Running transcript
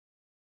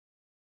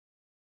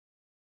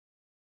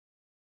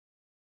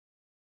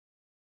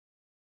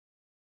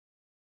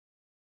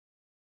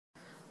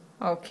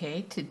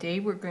Okay, today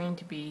we're going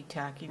to be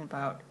talking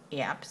about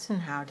apps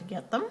and how to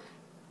get them.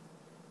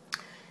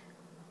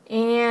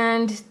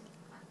 And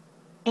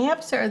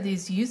apps are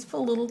these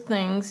useful little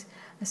things.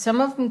 Some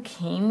of them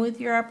came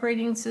with your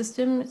operating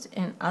systems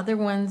and other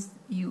ones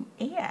you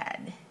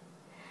add.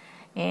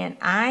 And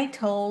I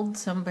told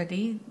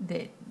somebody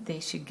that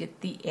they should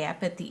get the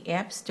app at the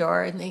App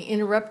Store, and they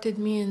interrupted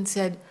me and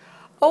said,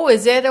 "Oh,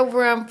 is that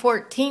over on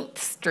 14th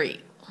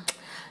Street?"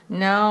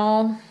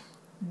 No.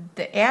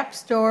 The App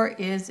Store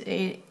is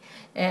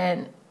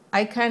an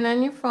icon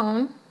on your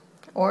phone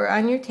or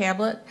on your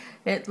tablet.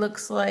 It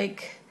looks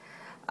like,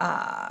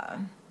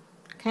 kind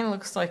of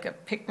looks like a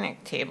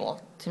picnic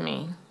table to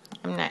me.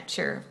 I'm not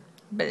sure,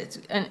 but it's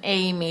an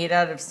A made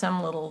out of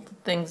some little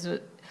things.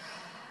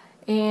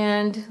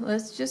 And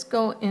let's just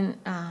go in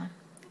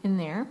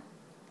there.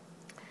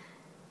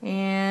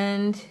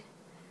 And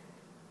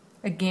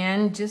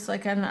again, just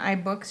like on the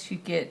iBooks, you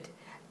get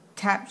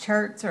top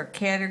charts or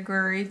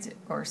categories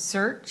or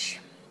search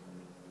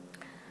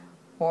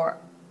or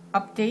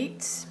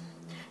updates.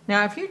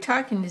 Now, if you're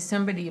talking to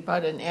somebody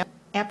about an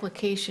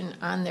application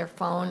on their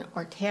phone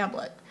or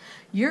tablet,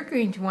 you're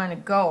going to want to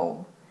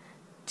go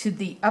to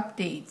the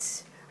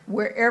updates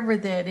wherever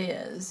that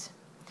is,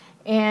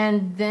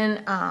 and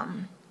then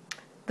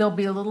there'll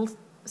be a little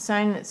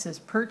sign that says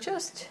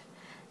purchased,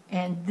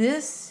 and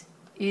this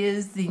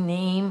is the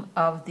name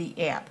of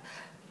the app.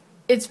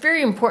 It's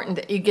very important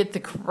that you get the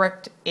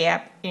correct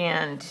app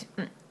and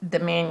the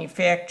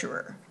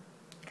manufacturer.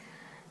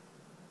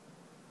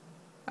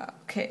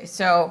 Okay,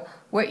 so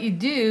what you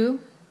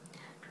do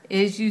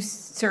is you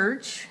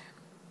search.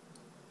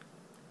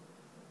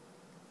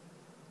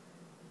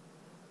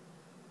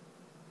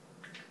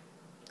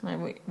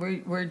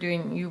 We're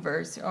doing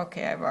Uverse.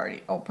 Okay, I've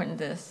already opened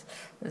this.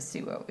 Let's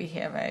see what we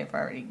have. I've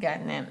already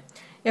gotten it.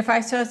 If I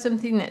saw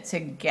something that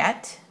said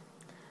get,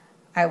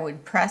 I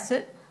would press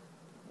it.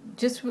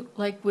 Just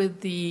like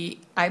with the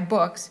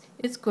iBooks,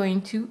 it's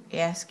going to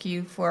ask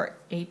you for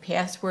a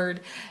password,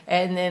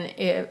 and then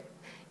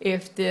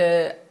if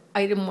the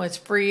item was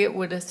free, it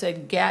would have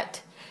said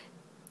get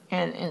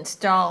and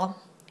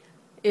install.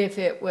 If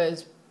it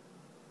was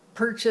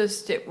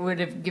purchased, it would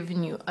have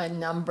given you a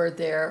number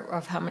there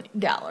of how many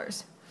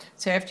dollars.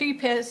 So after you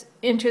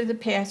enter the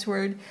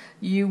password,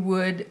 you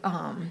would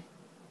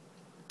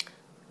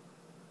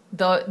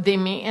they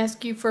may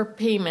ask you for a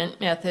payment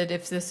method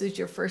if this is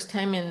your first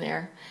time in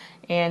there,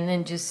 and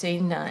then just say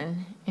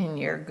none, and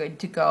you're good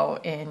to go,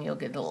 and you'll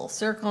get a little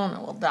circle and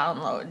it will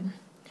download.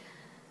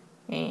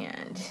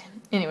 And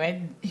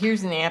anyway,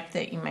 here's an app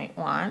that you might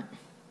want.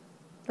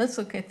 Let's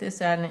look at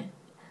this on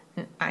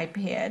an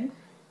iPad.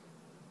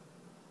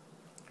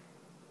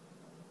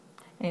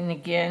 And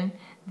again,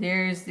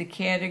 there's the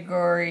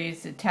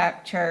categories, the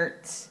top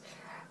charts,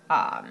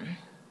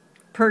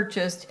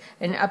 purchased,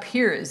 and up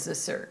here is the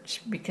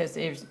search because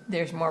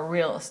there's more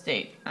real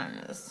estate on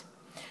this.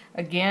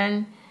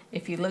 Again,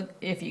 if you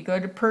go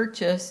to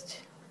purchased,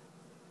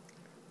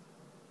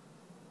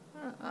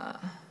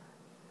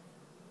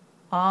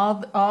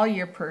 all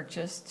your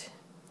purchased,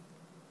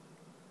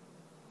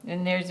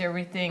 and there's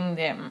everything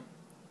that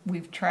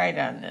we've tried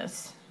on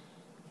this.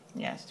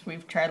 Yes,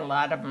 we've tried a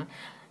lot of them.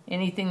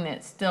 Anything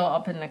that's still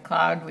up in the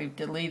cloud, we've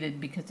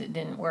deleted because it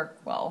didn't work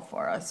well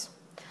for us.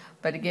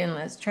 But again,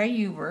 let's try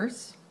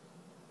Uverse.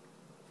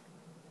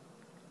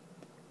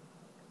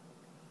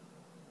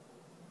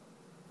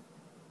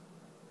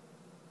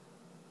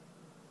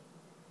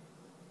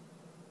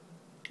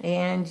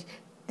 And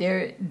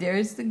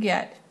there's the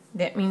get.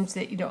 That means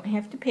that you don't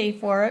have to pay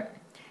for it.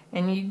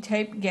 And you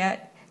type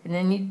get, and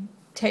then you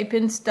type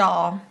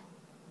install.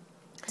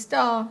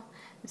 Install.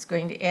 It's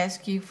going to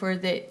ask you for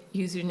the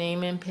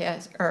username and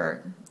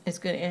it's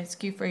going to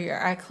ask you for your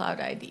iCloud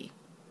ID.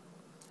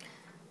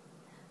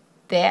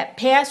 That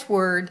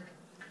password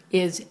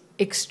is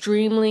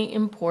extremely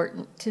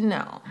important to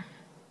know.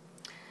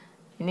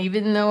 And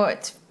even though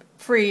it's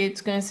free,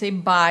 it's going to say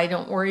bye.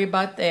 Don't worry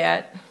about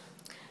that.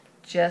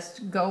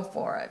 Just go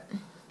for it.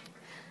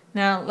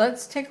 Now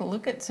let's take a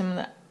look at some of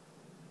the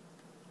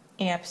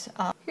apps.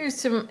 Here's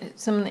some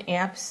of the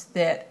apps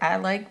that I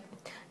like.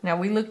 Now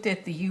we looked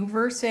at the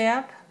Uverse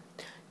app.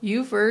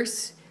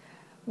 Uverse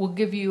will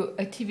give you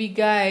a TV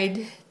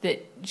guide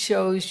that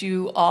shows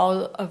you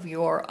all of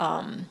your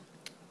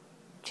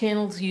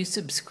channels you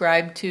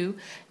subscribe to,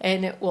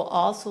 and it will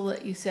also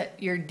let you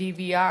set your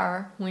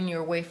DVR when you're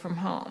away from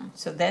home.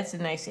 So that's a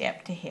nice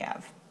app to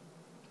have.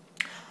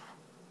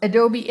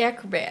 Adobe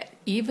Acrobat,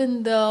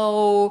 even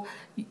though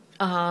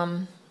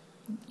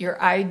your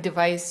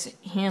iDevice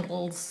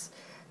handles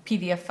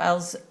PDF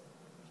files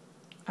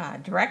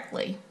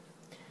directly,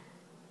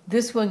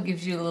 this one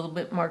gives you a little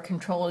bit more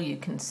control. You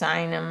can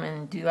sign them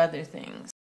and do other things.